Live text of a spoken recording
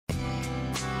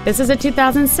This is a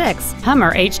 2006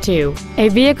 Hummer H2, a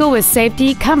vehicle with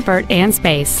safety, comfort, and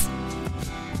space.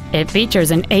 It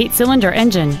features an 8-cylinder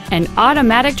engine, an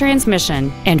automatic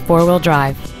transmission, and 4-wheel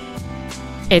drive.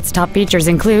 Its top features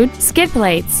include skid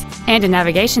plates and a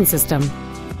navigation system.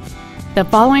 The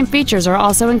following features are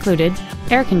also included: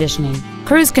 air conditioning,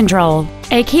 cruise control,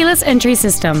 a keyless entry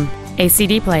system, a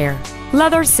CD player,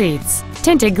 leather seats,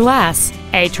 tinted glass,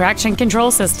 a traction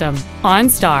control system,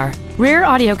 OnStar, rear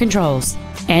audio controls,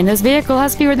 and this vehicle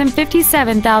has fewer than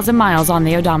 57,000 miles on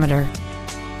the odometer.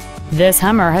 This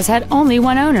Hummer has had only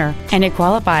one owner, and it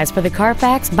qualifies for the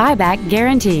Carfax buyback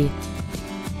guarantee.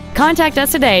 Contact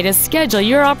us today to schedule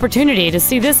your opportunity to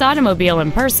see this automobile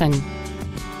in person.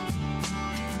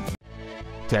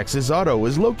 Texas Auto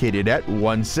is located at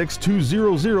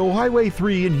 16200 Highway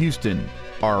 3 in Houston.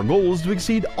 Our goal is to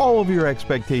exceed all of your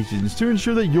expectations to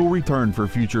ensure that you'll return for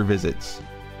future visits.